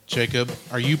Jacob,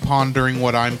 are you pondering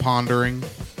what I'm pondering?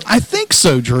 I think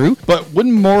so, Drew. But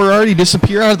wouldn't more already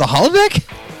disappear out of the holodeck?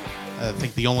 I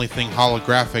think the only thing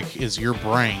holographic is your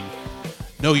brain.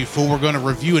 No, you fool, we're going to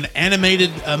review an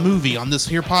animated movie on this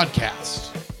here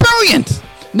podcast. Brilliant!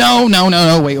 No,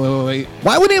 wait.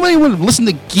 Why would anybody want to listen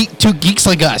to two geeks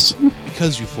like us?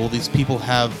 Because, you fool, these people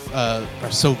are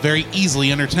so very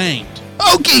easily entertained.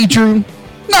 Okay, Drew.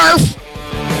 Narf!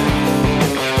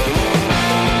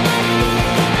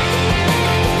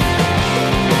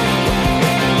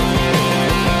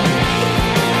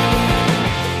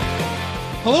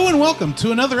 Hello and welcome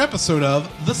to another episode of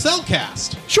The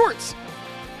Cellcast. Shorts.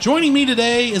 Joining me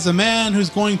today is a man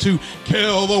who's going to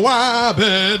kill the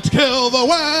WABBIT, kill the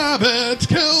WABBIT,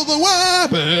 kill the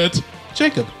WABBIT.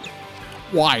 Jacob.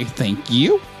 Why, thank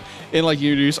you. And like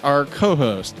you introduce our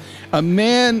co-host, a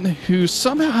man who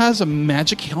somehow has a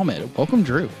magic helmet. Welcome,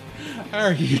 Drew. How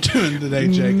are you doing today,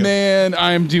 Jacob? Man,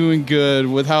 I'm doing good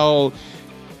with how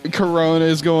Corona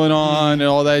is going on and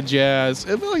all that jazz.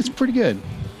 It feels like it's pretty good.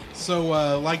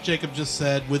 So, like Jacob just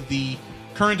said, with the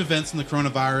current events in the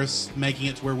coronavirus making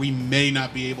it to where we may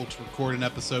not be able to record an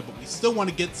episode, but we still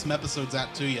want to get some episodes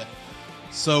out to you.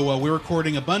 So we're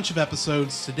recording a bunch of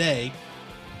episodes today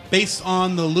based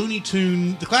on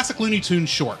the classic Looney Tunes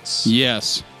shorts.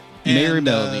 Yes. Merry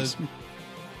Melodies.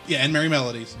 And Merry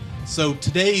Melodies. So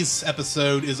today's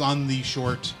episode is on the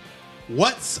short,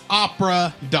 What's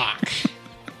Opera Doc?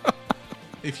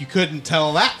 If you couldn't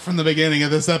tell that from the beginning of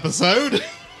this episode...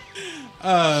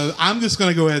 I'm just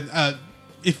going to go ahead.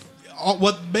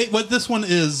 What this one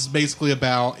is basically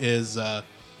about is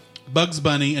Bugs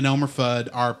Bunny and Elmer Fudd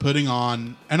are putting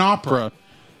on an opera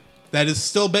that is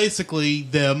still basically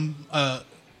them.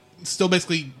 Still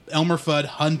basically Elmer Fudd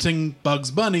hunting Bugs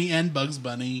Bunny and Bugs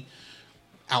Bunny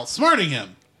outsmarting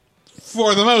him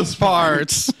for the most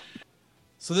part.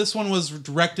 So this one was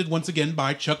directed once again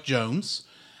by Chuck Jones.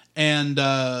 And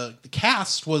the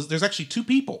cast there's actually two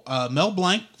people. Mel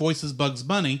Blanc voices Bugs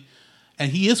Bunny,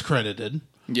 and he is credited.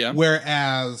 Yeah.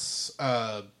 Whereas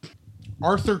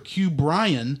Arthur Q.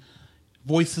 Bryan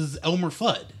voices Elmer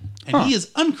Fudd. And he is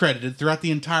uncredited throughout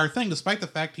the entire thing, despite the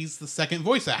fact he's the second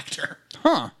voice actor.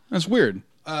 Huh. That's weird.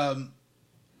 And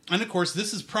of course,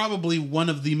 this is probably one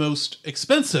of the most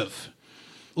expensive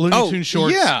Looney Tunes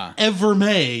shorts ever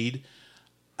made.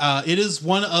 It is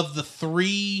one of the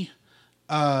three...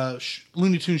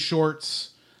 Looney Tunes shorts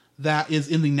that is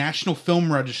in the National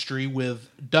Film Registry, with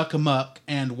Duck 'Em Up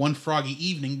and One Froggy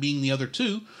Evening being the other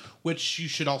two, which you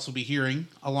should also be hearing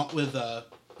along with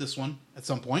this one at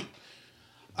some point.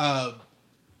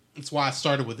 That's why I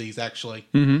started with these, actually.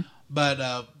 Mm-hmm.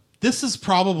 But this is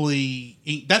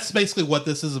that's basically what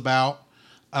this is about.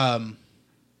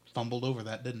 Fumbled over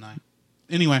that, didn't I?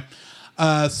 Anyway,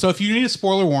 so if you need a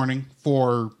spoiler warning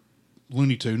for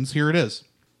Looney Tunes, here it is.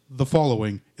 The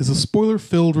following is a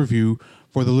spoiler-filled review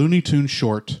for the Looney Tunes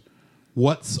short,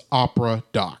 What's Opera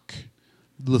Doc?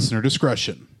 Listener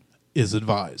discretion is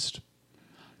advised.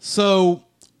 So,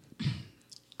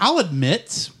 I'll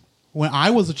admit, when I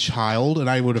was a child and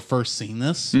I would have first seen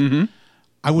this,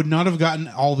 I would not have gotten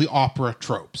all the opera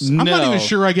tropes. I'm not even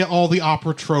sure I get all the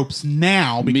opera tropes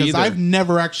now, because I've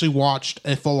never actually watched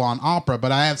a full-on opera,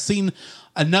 but I have seen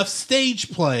enough stage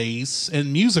plays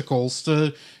and musicals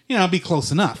to... be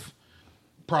close enough,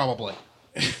 probably.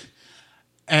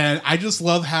 And I just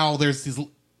love how there's these,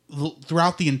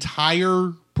 throughout the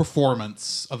entire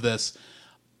performance of this,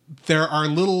 there are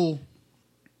little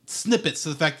snippets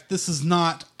of the fact that this is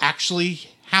not actually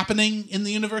happening in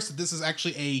the universe, that this is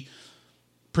actually a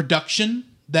production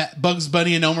that Bugs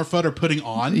Bunny and Elmer Fudd are putting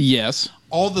on. Yes.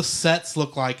 All the sets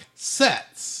look like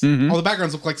sets. Mm-hmm. All the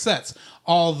backgrounds look like sets.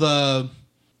 All the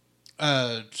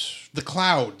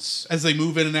clouds as they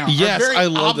move in and out are very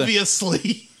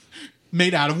obviously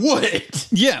made out of wood.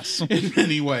 Yes. In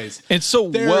many ways. It's so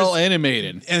well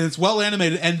animated. And it's well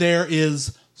animated, and there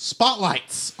is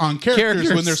spotlights on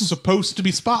characters when there's supposed to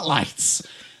be spotlights.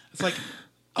 It's like,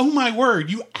 oh my word,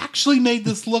 you actually made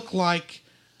this look like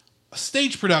a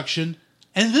stage production,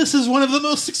 and this is one of the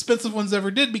most expensive ones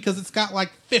ever did, because it's got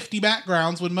like 50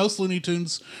 backgrounds when most Looney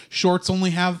Tunes shorts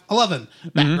only have 11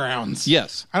 backgrounds.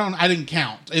 Yes. I didn't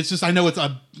count. It's just, I know it's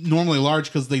normally large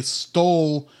because they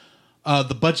stole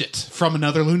the budget from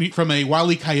from a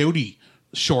Wile E. Coyote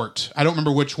short. I don't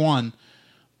remember which one,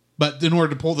 but in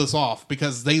order to pull this off,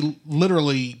 because they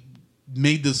literally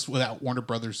made this without Warner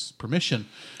Brothers' permission.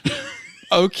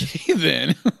 Okay,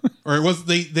 then. Or it was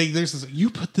there's this, you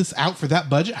put this out for that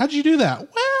budget? How'd you do that?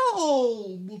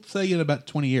 Well, we'll say in about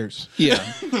 20 years. Yeah.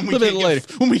 When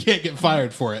we can't get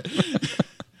fired for it.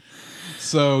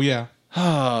 So, yeah.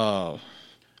 Oh.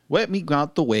 Wet Me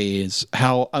Got the Ways.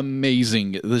 How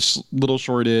amazing this little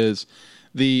short is.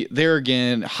 There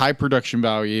again, high production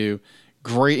value,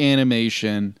 great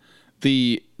animation.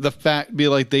 The fact be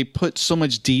like they put so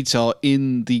much detail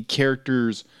in the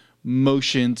characters'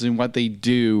 motions and what they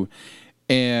do,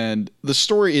 and the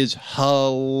story is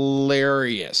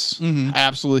hilarious,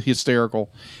 absolutely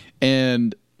hysterical.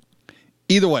 And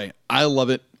either way, I love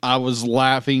it. I was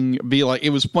laughing. It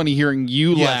was funny hearing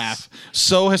you laugh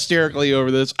so hysterically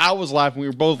over this. I was laughing. We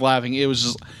were both laughing. It was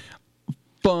just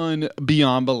fun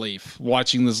beyond belief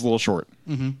watching this little short.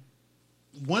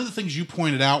 One of the things you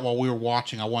pointed out while we were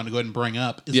watching, I wanted to go ahead and bring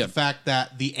up, is the fact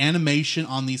that the animation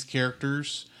on these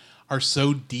characters are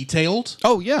so detailed.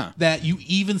 Oh, yeah. That you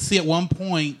even see at one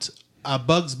point,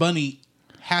 Bugs Bunny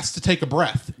has to take a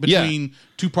breath between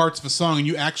two parts of a song, and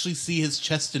you actually see his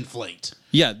chest inflate.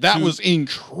 Yeah, that was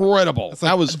incredible. Like,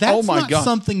 that was, that's oh my God. That's not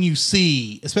something you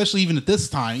see, especially even at this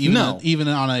time, even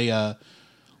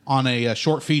on a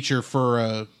short feature for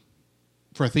a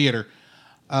theater.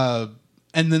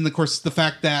 And then, of course, the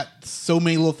fact that so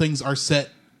many little things are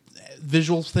set,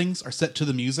 visual things are set to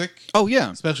the music. Oh,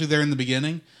 yeah. Especially there in the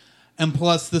beginning. And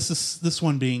plus, this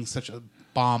one being such a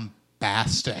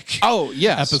bombastic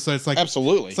episode. It's like,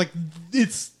 absolutely. It's like,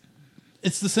 it's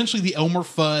essentially the Elmer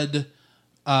Fudd,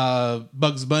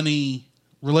 Bugs Bunny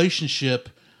relationship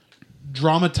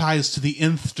dramatized to the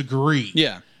nth degree.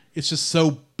 Yeah. It's just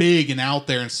so big and out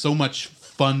there and so much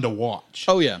fun to watch.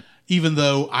 Oh, yeah. Even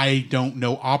though I don't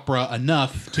know opera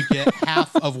enough to get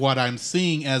half of what I'm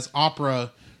seeing as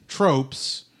opera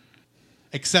tropes,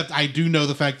 except I do know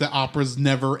the fact that operas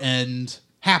never end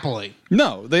happily.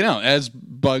 No, they don't, as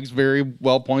Bugs very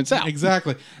well points out.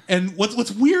 Exactly. And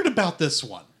what's weird about this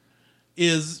one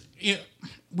is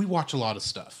we watch a lot of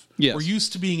stuff. Yes. We're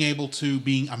used to being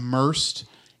immersed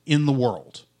in the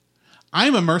world.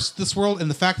 I'm immersed in this world, and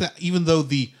the fact that even though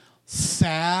the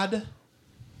sad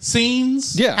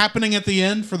scenes happening at the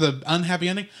end for the unhappy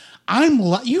ending,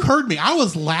 you heard me. I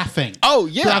was laughing. Oh,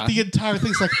 yeah. Throughout the entire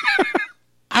thing. It's like,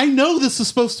 I know this is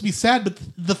supposed to be sad, but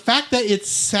the fact that it's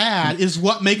sad is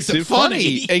what makes it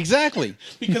funny. Exactly.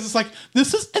 Because it's like,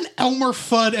 this is an Elmer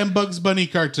Fudd and Bugs Bunny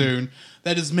cartoon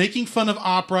that is making fun of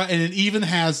opera, and it even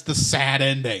has the sad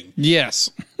ending. Yes.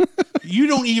 You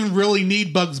don't even really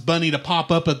need Bugs Bunny to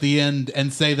pop up at the end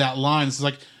and say that line. It's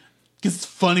like, because it's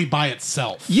funny by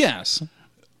itself. Yes.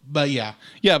 But yeah.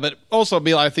 Yeah, but also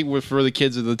I think for the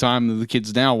kids at the time and the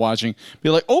kids now watching, be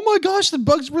like, oh my gosh, did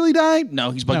Bugs really die?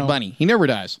 No, he's Bugs Bunny. He never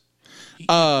dies.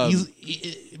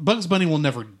 Bugs Bunny will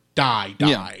never die.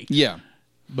 Yeah.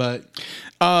 But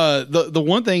the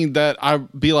one thing that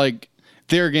I'd be like,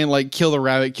 there again, like, kill the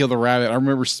rabbit. I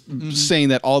remember saying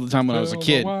that all the time when I was a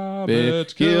kid.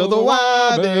 Kill the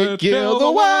wabbit, kill the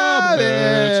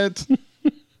wabbit.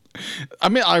 I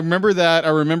mean, I remember that. I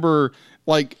remember,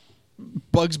 like,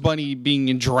 Bugs Bunny being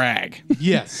in drag.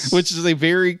 Yes. Which is a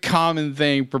very common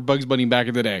thing for Bugs Bunny back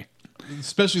in the day.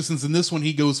 Especially since in this one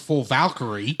he goes full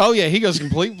Valkyrie. Oh, yeah, he goes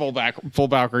complete full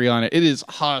Valkyrie on it. It is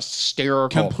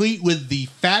hysterical. Complete with the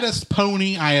fattest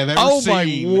pony I have ever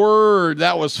seen. Oh, my word.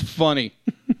 That was funny.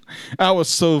 That was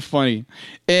so funny.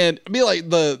 And I mean, like,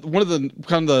 one of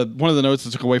the notes I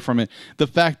took away from it, the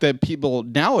fact that people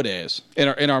nowadays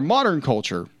in our modern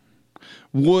culture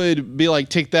would be like,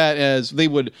 take that as they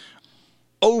would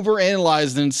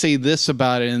overanalyze and say this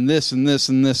about it and this and this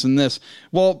and this and this.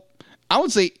 Well, I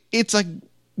would say it's a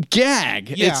gag.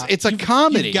 Yeah, it's a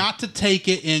comedy. You've got to take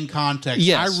it in context.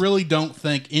 Yes. I really don't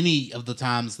think any of the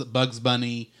times that Bugs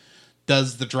Bunny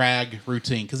does the drag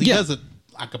routine, because he does it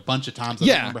like a bunch of times. I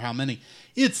don't remember how many.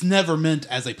 It's never meant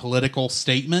as a political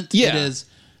statement. Yeah. It is,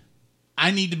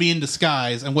 I need to be in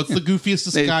disguise, and what's the goofiest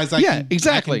disguise I can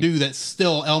do that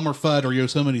still Elmer Fudd or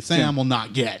Yosemite Sam will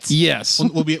not get? Yes.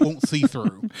 It won't see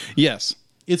through. Yes.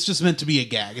 It's just meant to be a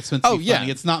gag. It's meant to be funny.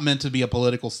 It's not meant to be a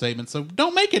political statement, so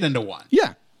don't make it into one.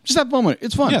 Yeah. Just have fun with it.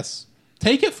 It's fun. Yes.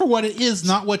 Take it for what it is,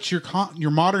 not what your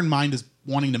modern mind is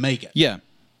wanting to make it. Yeah.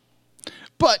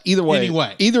 But either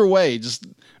way, just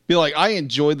be like, I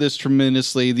enjoyed this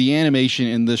tremendously. The animation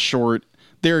in this short,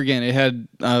 there again, it had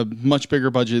a much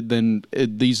bigger budget than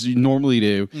these normally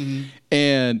do. Mm-hmm.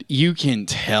 And you can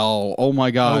tell, oh my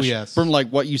gosh, from like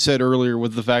what you said earlier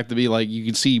with the fact that you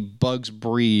can see Bugs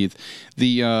breathe,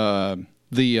 I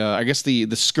guess the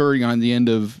skirting on the end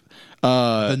of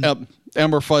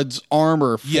Elmer Fudd's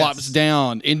armor flops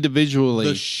down individually.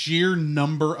 The sheer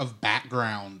number of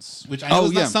backgrounds, which I know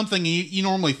is not something you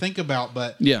normally think about,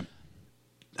 but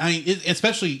I mean,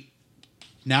 especially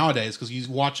nowadays, because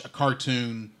you watch a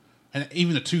cartoon, and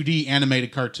even a 2D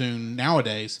animated cartoon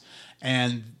nowadays,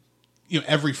 and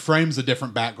every frame's a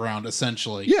different background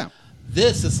essentially. Yeah,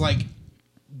 this is like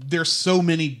there's so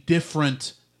many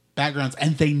different backgrounds,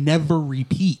 and they never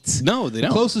repeat. No, they don't.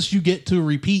 The closest you get to a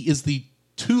repeat is the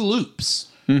 2 loops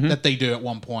that they do at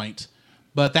one point,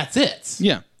 but that's it.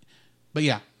 Yeah. But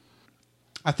yeah,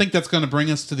 I think that's going to bring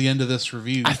us to the end of this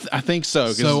review. I think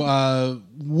so. So,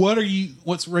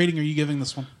 what's rating are you giving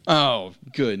this one? Oh,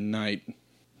 good night.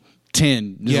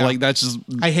 10. Yeah. Like, that's just.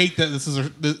 I hate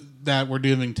that that we're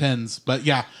doing 10s, but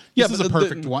yeah, this is a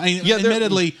perfect one. Yeah,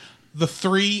 admittedly, the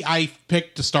 3 I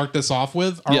picked to start this off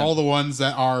with are all the ones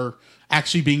that are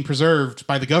actually being preserved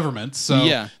by the government.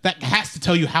 So that has to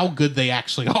tell you how good they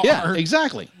actually are. Yeah,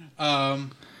 exactly. By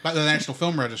the National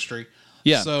Film Registry.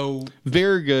 Yeah. So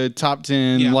very good. Top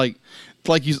 10. Yeah. Like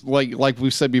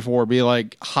we've said before, be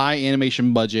like high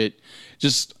animation budget.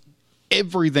 Just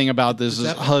everything about this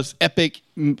is epic.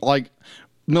 Like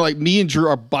me and Drew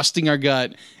are busting our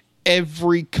gut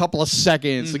every couple of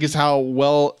seconds. Like, it's how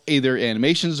well either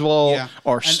animation's or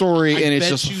story, and it's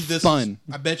just fun.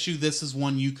 I bet you this is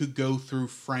one you could go through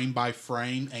frame by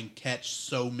frame and catch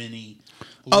so many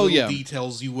little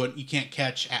details you can't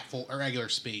catch at full or regular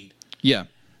speed. Yeah.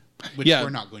 Which we're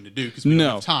not going to do because we don't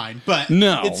have time. But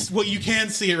it's what you can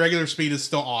see at regular speed is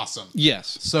still awesome.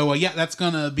 Yes. So, that's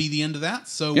going to be the end of that.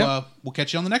 So, we'll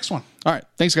catch you on the next one. All right.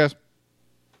 Thanks, guys.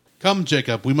 Come,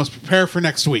 Jacob. We must prepare for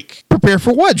next week. Prepare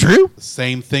for what, Drew? The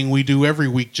same thing we do every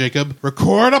week, Jacob.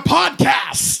 Record a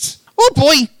podcast. Oh,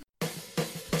 boy.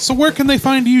 So where can they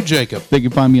find you, Jacob? They can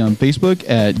find me on Facebook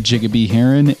at Jacob B.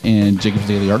 Heron and Jacob's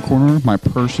Daily Art Corner, my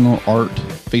personal art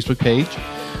Facebook page.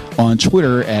 On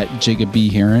Twitter at Jacob B.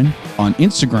 Heron. On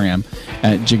Instagram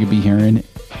at Jacob B. Heron.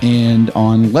 And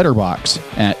on Letterboxd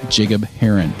at Jacob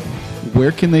Heron.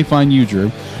 Where can they find you,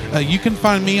 Drew? You can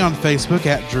find me on Facebook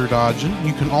at Drew Dodgen.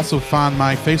 You can also find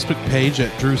my Facebook page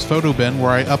at Drew's Photo Bin,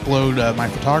 where I upload my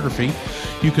photography.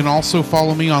 You can also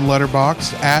follow me on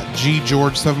Letterboxd at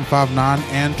GGeorge759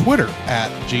 and Twitter at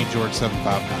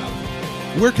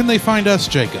GGeorge759. Where can they find us,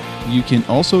 Jacob? You can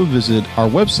also visit our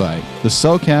website,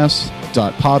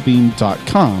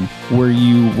 thecellcast.podbean.com, where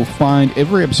you will find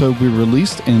every episode we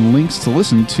released and links to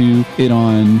listen to it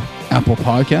on Apple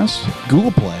Podcasts,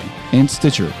 Google Play, and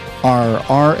Stitcher. Our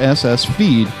RSS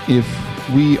feed, if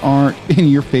we aren't in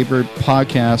your favorite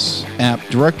podcast app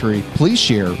directory, please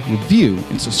share, review,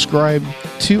 and subscribe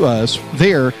to us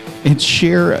there and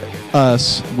share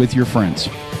us with your friends.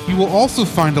 You will also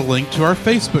find a link to our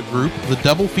Facebook group, the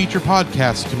Double Feature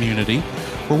Podcast Community,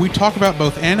 where we talk about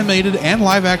both animated and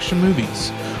live-action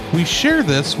movies. We share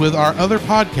this with our other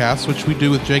podcasts, which we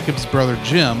do with Jacob's brother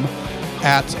Jim,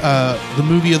 at the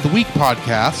Movie of the Week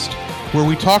podcast, where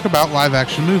we talk about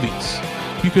live-action movies.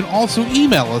 You can also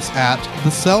email us at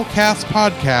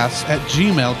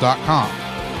thecellcastpodcast@gmail.com.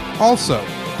 Also,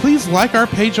 please like our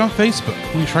page on Facebook.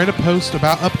 We try to post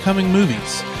about upcoming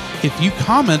movies. If you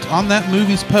comment on that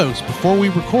movie's post before we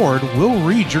record, we'll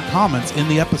read your comments in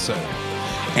the episode.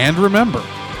 And remember,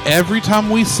 every time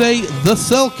we say The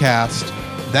Cellcast,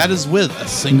 that is with a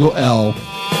single L.